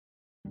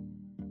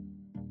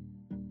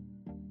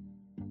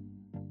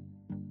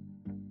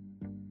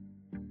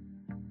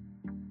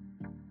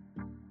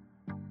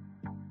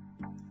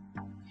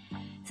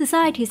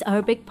Societies are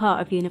a big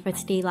part of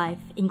university life,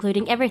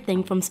 including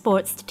everything from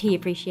sports to tea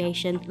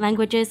appreciation,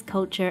 languages,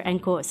 culture,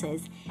 and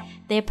courses.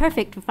 They are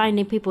perfect for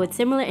finding people with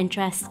similar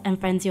interests and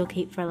friends you'll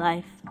keep for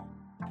life.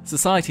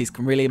 Societies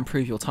can really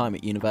improve your time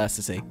at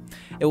university.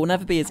 It will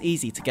never be as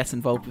easy to get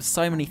involved with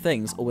so many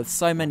things or with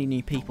so many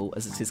new people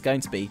as it is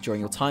going to be during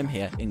your time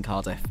here in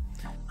Cardiff.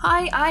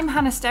 Hi, I'm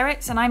Hannah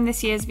Sterritz and I'm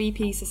this year's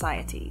VP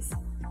Societies.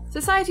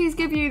 Societies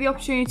give you the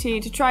opportunity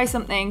to try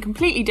something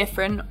completely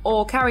different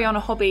or carry on a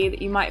hobby that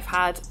you might have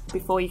had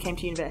before you came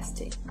to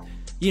university.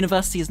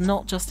 University is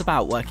not just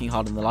about working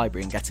hard in the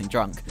library and getting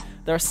drunk.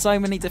 There are so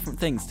many different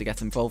things to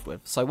get involved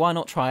with, so why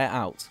not try it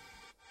out?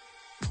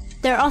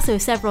 There are also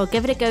several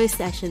Give It a Go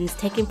sessions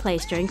taking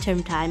place during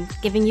term time,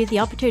 giving you the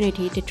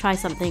opportunity to try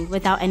something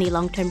without any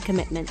long-term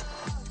commitment.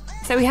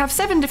 So we have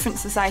 7 different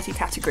society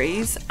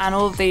categories, and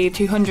all of the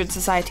 200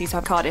 societies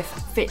of Cardiff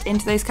fit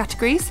into those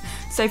categories.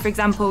 So for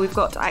example, we've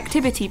got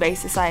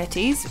activity-based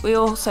societies. We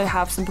also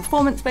have some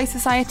performance-based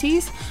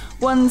societies,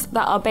 ones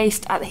that are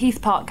based at the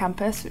Heath Park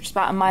campus, which is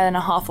about 1.5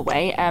 miles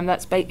away.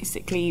 That's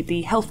basically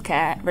the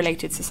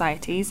healthcare-related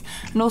societies,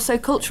 and also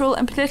cultural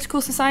and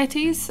political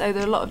societies. So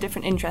there are a lot of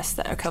different interests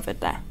that are covered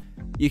there.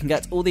 You can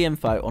get all the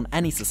info on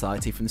any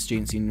society from the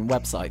Students' Union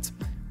website.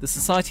 The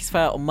Societies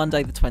Fair on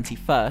Monday the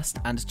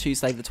 21st and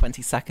Tuesday the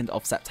 22nd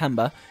of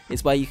September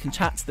is where you can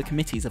chat to the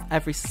committees of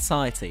every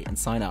society and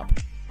sign up.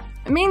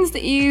 It means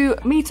that you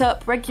meet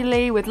up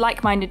regularly with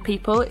like-minded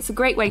people. It's a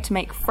great way to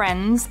make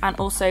friends and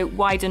also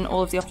widen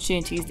all of the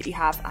opportunities that you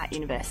have at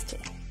university.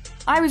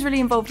 I was really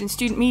involved in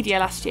student media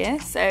last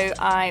year, so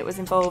I was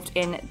involved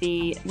in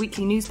the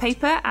weekly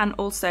newspaper and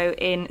also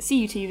in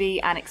CUTV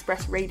and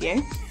Xpress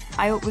radio.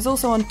 I was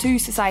also on 2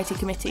 society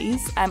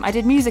committees. I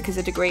did music as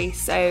a degree,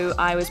 so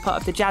I was part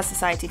of the Jazz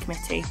Society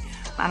committee,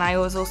 and I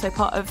was also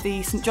part of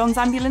the St John's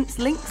Ambulance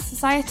Links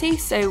Society,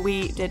 so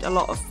we did a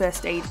lot of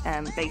first aid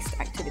based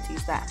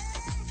activities there.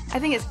 I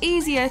think it's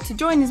easier to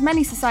join as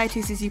many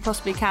societies as you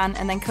possibly can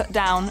and then cut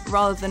down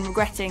rather than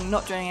regretting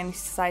not joining any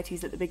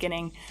societies at the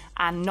beginning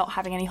and not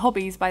having any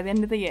hobbies by the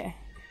end of the year.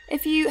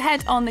 If you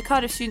head on the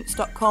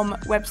cardiffstudents.com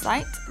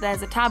website,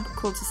 there's a tab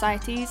called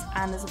Societies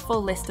and there's a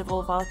full list of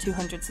all of our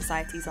 200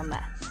 societies on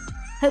there.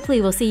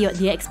 Hopefully we'll see you at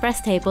the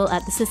Express table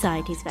at the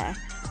Societies Fair.